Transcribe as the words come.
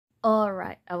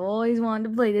Alright, I've always wanted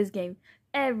to play this game.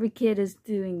 Every kid is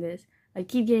doing this. I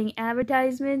keep getting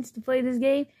advertisements to play this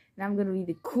game, and I'm gonna be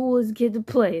the coolest kid to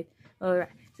play it. Alright,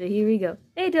 so here we go.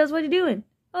 Hey Tails, what you doing?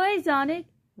 Oh hey Sonic.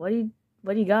 What do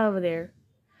you got over there?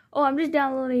 Oh, I'm just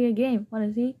downloading a game.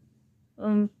 Wanna see?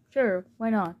 Sure, why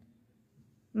not?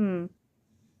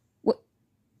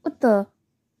 What the?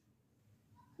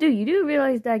 Dude, you do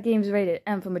realize that game's rated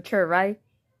M for mature, right?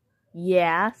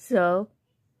 Yeah, so.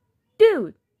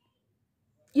 Dude!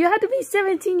 You have to be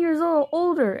 17 years old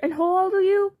older. And how old are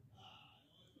you?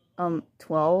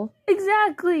 12.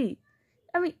 Exactly.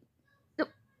 I mean,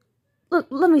 look,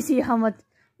 let me see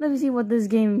what this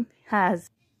game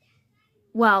has.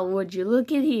 Wow, would you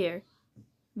look at here.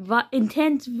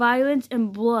 Intense violence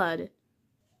and blood.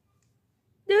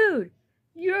 Dude,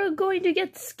 you're going to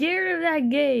get scared of that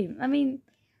game. I mean,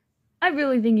 I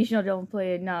really think you should don't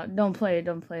play it. No, don't play it.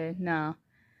 No.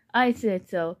 I said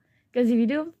so. Because if you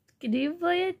do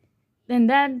play it,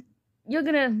 then you're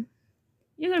gonna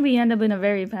end up in a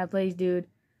very bad place, dude.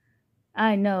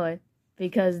 I know it.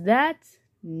 Because that's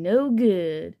no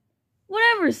good.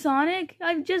 Whatever, Sonic.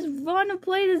 I just want to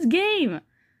play this game.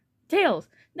 Tails,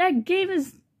 that game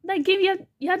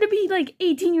you have to be like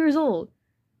 18 years old.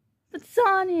 But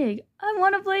Sonic, I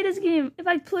want to play this game. If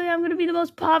I play, I'm going to be the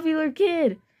most popular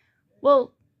kid.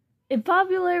 Well, if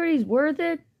popularity is worth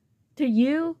it to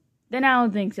you, then I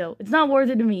don't think so. It's not worth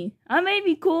it to me. I may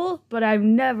be cool, but I've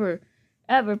never,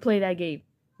 ever played that game.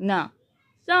 No.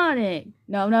 Sonic!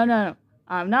 No.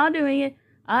 I'm not doing it.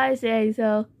 I say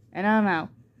so, and I'm out.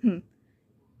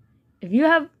 If you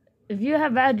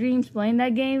have bad dreams playing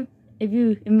that game, if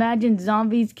you imagine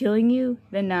zombies killing you,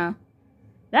 then nah.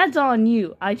 That's on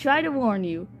you. I try to warn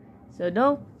you. So if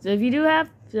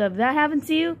that happens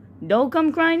to you, don't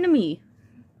come crying to me.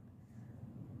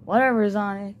 Whatever,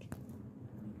 Sonic.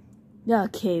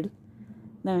 Okay,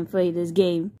 let me play this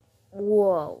game.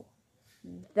 Whoa.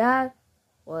 That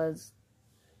was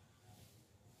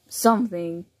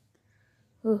something.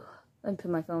 Let me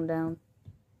put my phone down.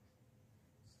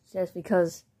 Just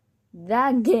because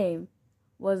that game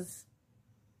was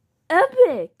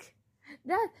epic.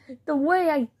 The way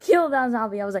I killed that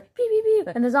zombie, I was like, beep, beep,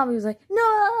 beep. And the zombie was like,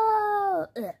 no!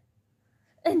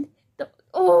 And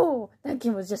that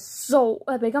game was just so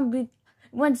epic.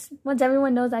 Once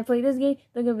everyone knows I play this game,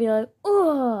 they're gonna be like,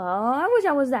 oh, I wish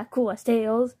I was that cool as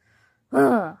Tails.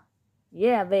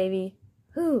 Yeah, baby.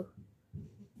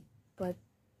 But,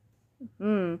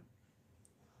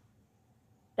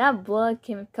 that blood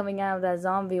coming out of that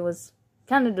zombie was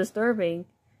kind of disturbing.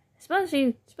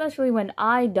 Especially when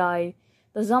I died.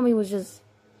 The zombie was just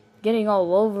getting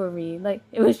all over me. Like,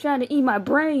 it was trying to eat my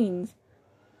brains.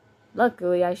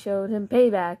 Luckily, I showed him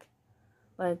payback.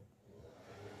 But,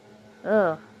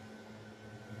 the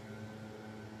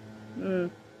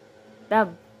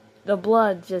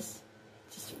blood just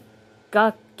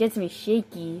gets me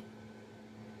shaky.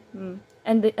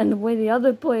 And the way the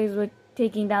other players were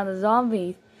taking down the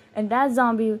zombies. And that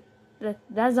zombie,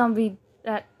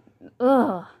 I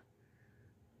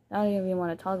don't even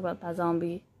want to talk about that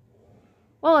zombie.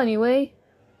 Well, anyway,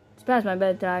 it's past my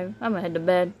bedtime. I'm gonna head to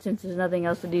bed since there's nothing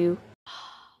else to do.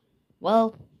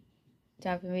 Well,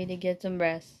 time for me to get some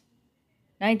rest.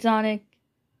 Night, Sonic.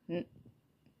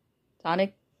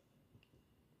 Sonic?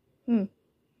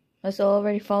 Must have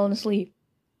already fallen asleep.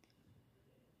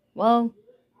 Well,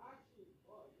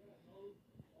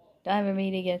 time for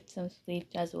me to get some sleep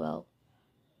as well.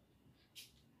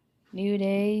 New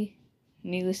day,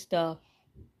 new stuff.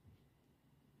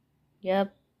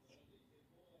 Yep.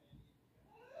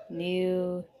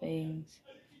 New things.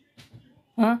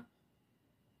 Huh?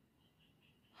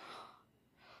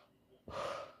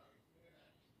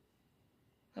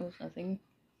 That was nothing.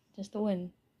 Just the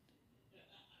wind.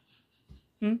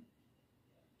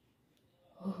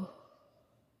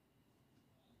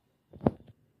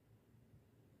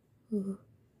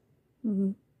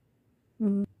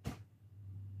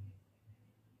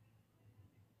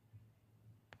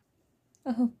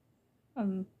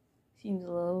 Seems a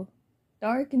little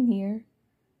dark in here.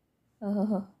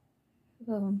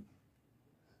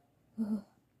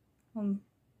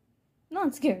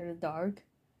 Not scared of the dark.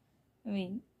 I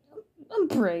mean, I'm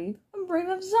brave. I'm brave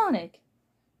of Sonic.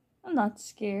 I'm not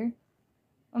scared.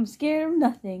 I'm scared of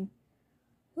nothing.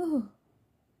 Oh.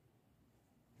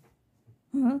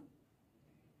 Huh?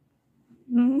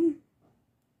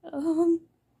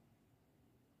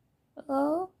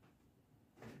 Hello?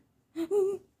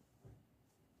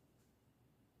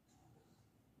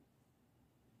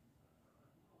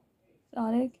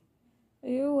 Sonic, are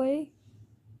you awake?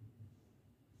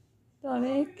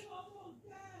 Sonic?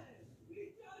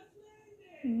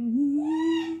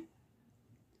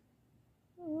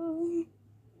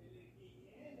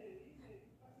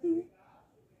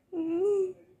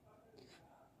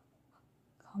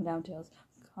 down, Tails.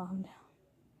 Calm down.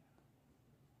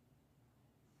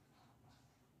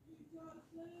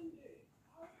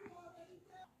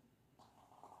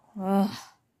 Ugh.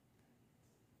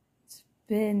 It's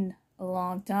been a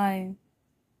long time,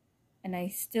 and I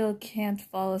still can't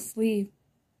fall asleep.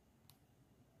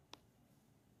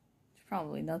 It's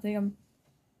probably nothing. I'm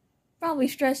probably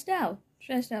stressed out.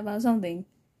 Stressed out about something.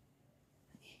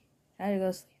 Try to go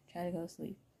to sleep. Try to go to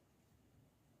sleep.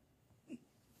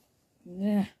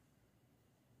 Yeah.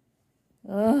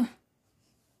 Ugh.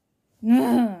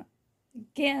 Ugh. I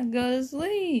can't go to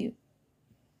sleep.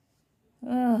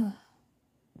 Ugh.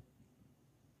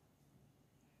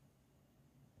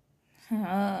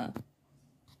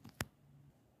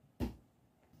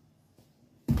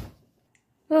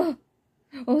 Oh,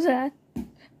 what was that?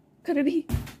 Could it be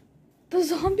the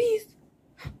zombies?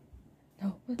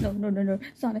 No, no, no, no, no.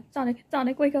 Sonic, Sonic,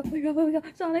 Sonic, wake up, wake up, wake up.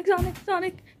 Sonic, Sonic,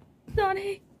 Sonic,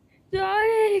 Sonic,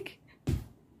 Sonic.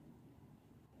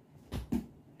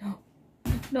 No,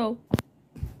 no,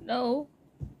 no,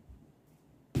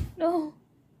 no.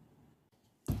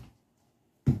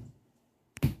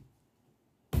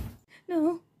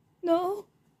 No, no.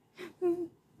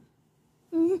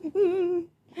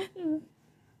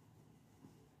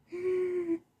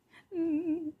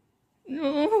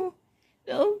 No,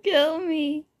 don't kill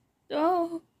me.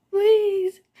 No,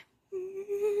 please.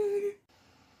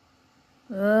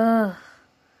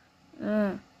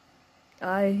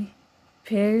 I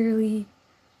barely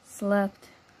slept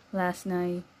last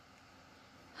night.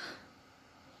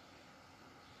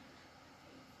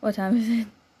 What time is it?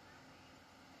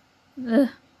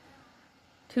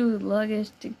 Too sluggish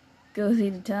to go see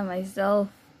the time myself.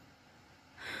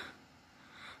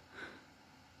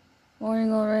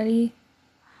 Morning already.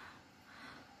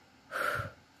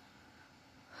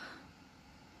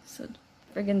 So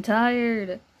friggin'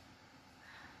 tired.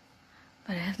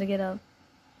 But I have to get up.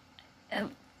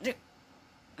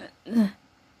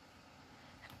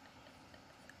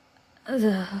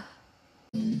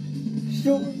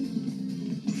 Sure.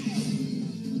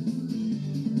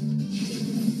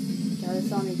 Got it,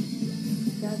 Sonic.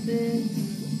 Got this.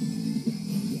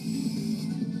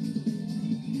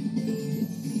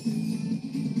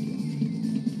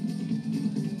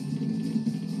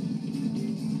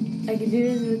 I can do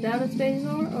this without a space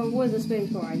bar or with a space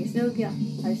bar. I can still get.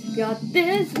 I got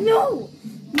this. No!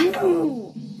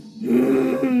 No!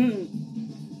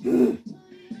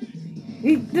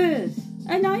 Eat this.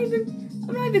 I'm not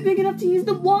even big enough to use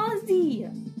the Wazzy.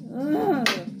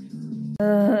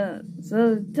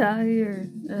 So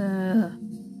tired.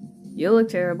 You look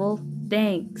terrible.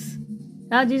 Thanks.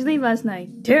 How'd you sleep last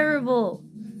night? Terrible.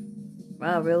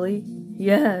 Wow, really?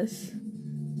 Yes.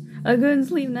 I couldn't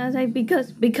sleep last night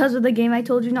because of the game I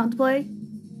told you not to play?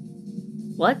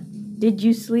 What? Did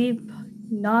you sleep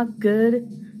not good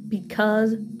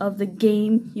because of the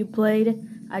game you played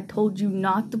I told you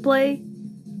not to play?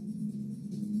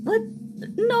 What?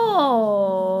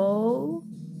 No.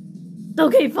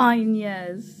 Okay, fine,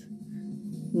 yes.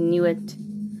 Knew it.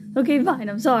 Okay, fine,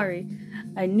 I'm sorry.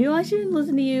 I knew I shouldn't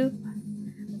listen to you.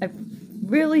 I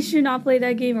really should not play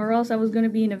that game or else I was going to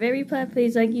be in a very bad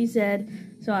place like you said.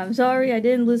 So I'm sorry I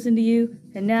didn't listen to you,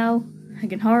 and now I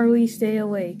can hardly stay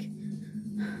awake.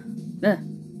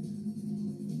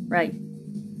 Right.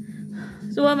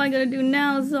 So what am I gonna do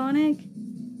now, Sonic?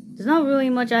 There's not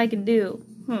really much I can do.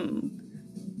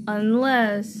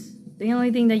 Unless the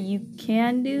only thing that you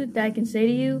can do, that I can say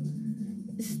to you,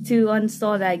 is to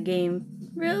uninstall that game.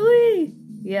 Really?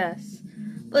 Yes.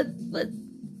 But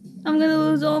I'm gonna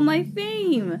lose all my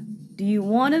fame. Do you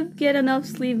want to get enough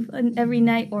sleep every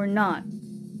night or not?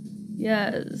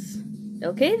 Yes.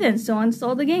 Okay then, so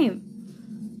uninstall the game.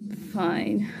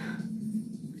 Fine.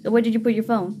 So where did you put your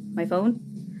phone? My phone?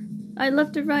 I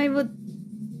left it right, but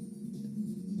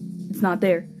it's not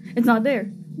there. It's not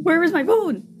there. Where is my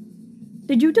phone?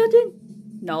 Did you touch it?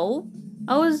 No.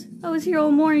 I was here all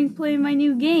morning playing my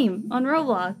new game on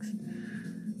Roblox.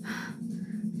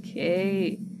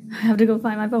 Okay. I have to go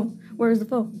find my phone. Where is the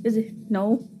phone? Is it?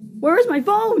 No. Where is my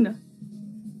phone?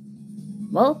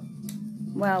 Well,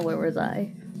 where was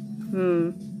I?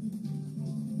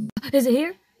 Is it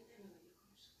here?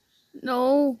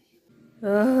 No.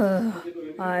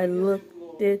 I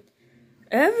looked it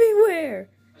everywhere,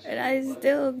 and I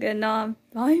still cannot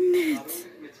find it.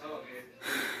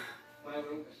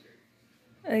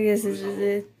 I guess this is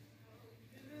it.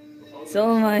 It's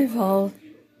all my fault.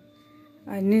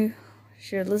 I knew I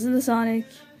should listen to Sonic,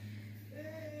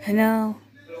 and now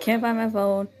can't find my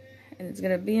phone, and it's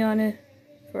gonna be on it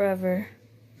forever.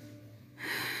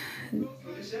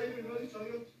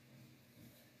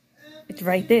 It's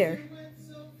right there.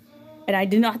 and I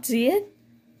did not see it?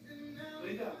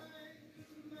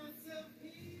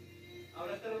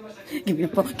 Give me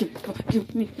the phone,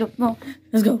 give me the phone.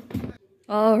 Let's go.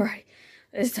 Alright,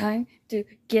 it's time to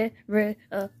get rid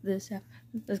of this app.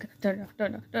 Let's go. Turn it off,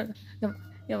 turn it off.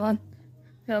 Come on.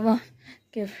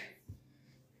 Go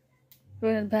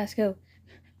in the passcode.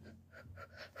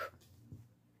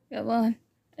 Come on.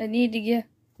 I need to get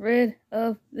rid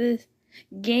of this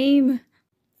game.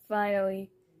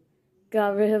 Finally,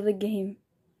 got rid of the game.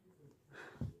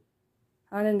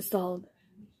 Uninstalled.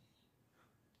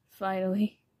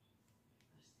 Finally.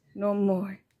 No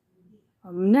more.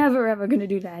 I'm never ever gonna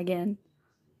do that again.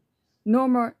 No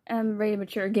more M-rated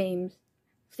mature games.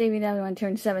 Saving that when I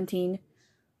turn 17.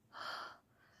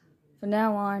 From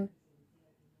now on,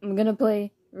 I'm gonna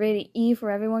play rated E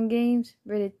for everyone games,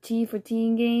 rated T for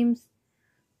teen games.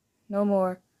 No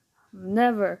more.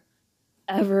 Never,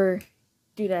 ever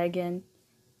do that again.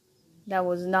 That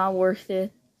was not worth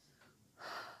it.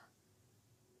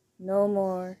 No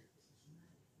more.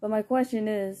 But my question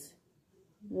is,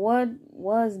 what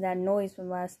was that noise from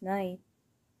last night?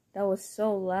 That was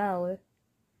so loud.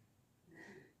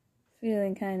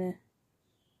 Feeling kinda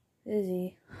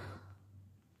dizzy.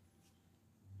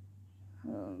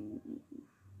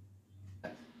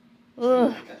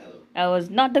 Ugh. That was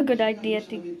not a good idea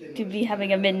to be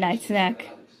having a midnight snack.